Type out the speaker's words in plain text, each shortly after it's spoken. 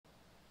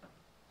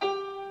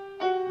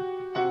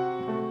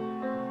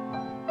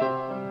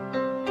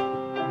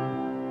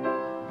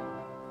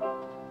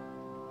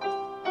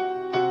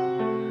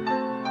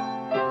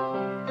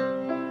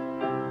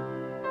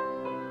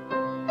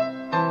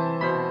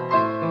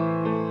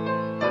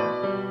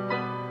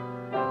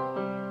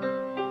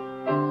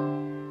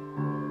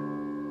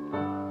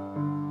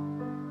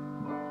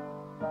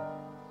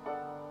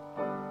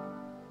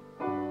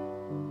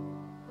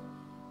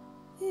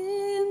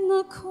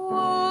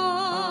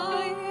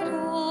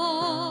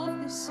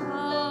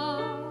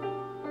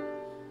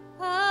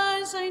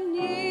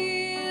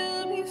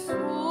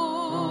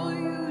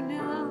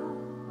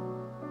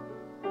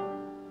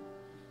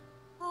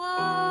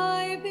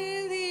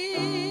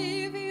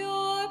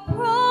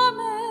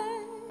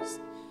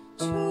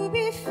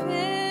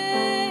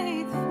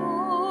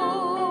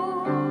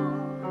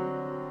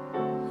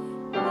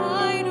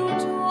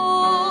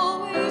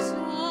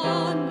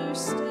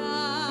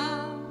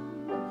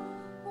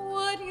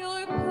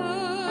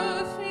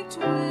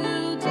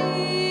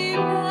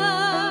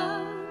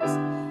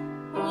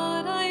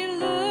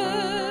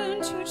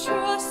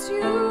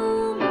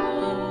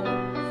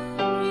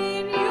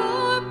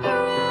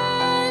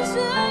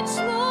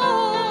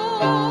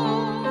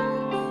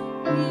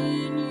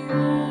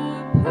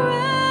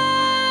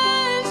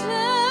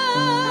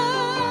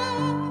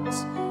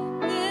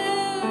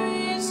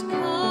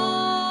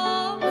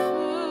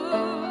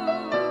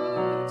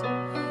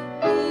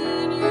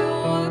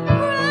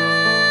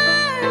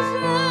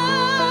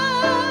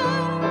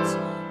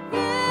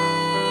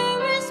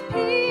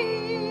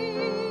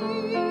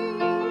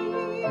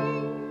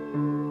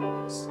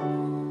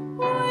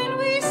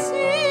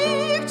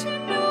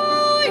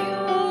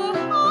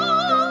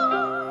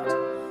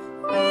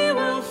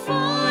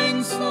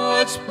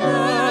such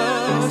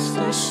blessed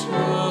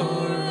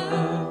assurance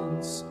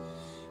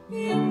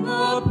in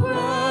the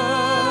presence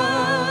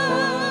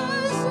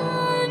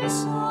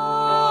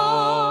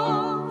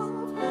of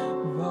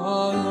the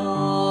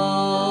Lord.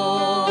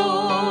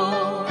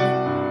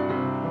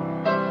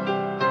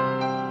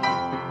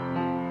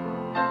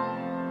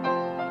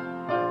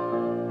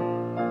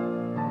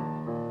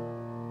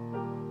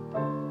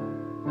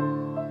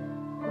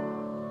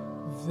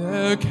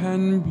 There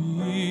can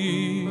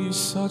be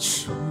such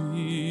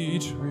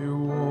sweet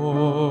reward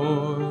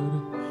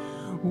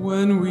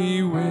when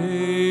we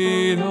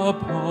wait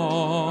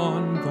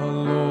upon the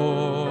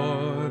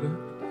Lord,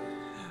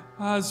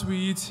 as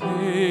we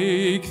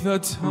take the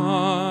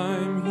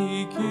time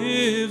He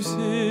gives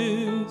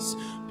His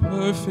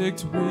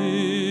perfect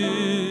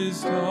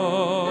wisdom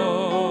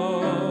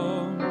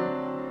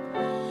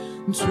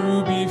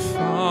to be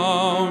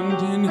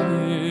found in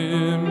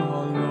Him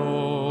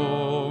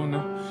alone.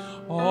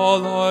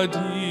 All our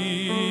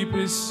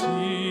deepest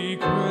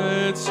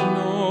secrets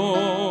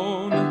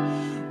known,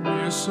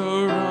 we're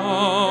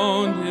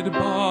surrounded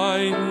by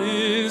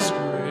His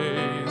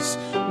grace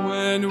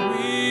when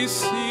we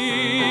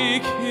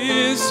seek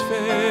His face.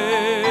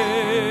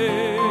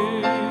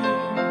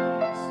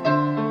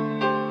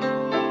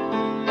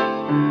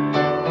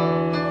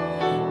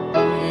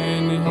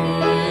 In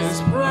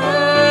His presence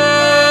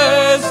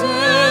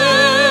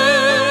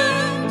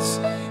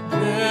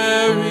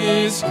there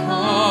is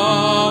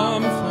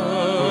comfort.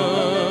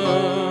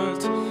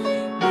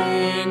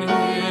 In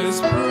His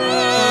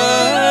presence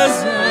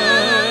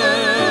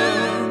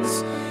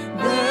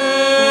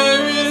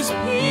there is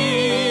peace.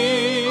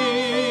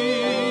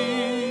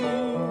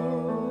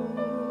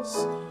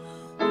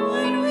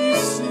 When we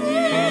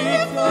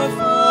seek the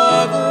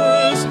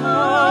Father's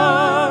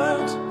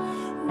heart,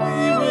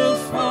 we will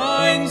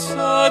find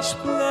such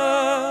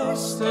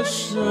blessed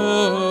assurance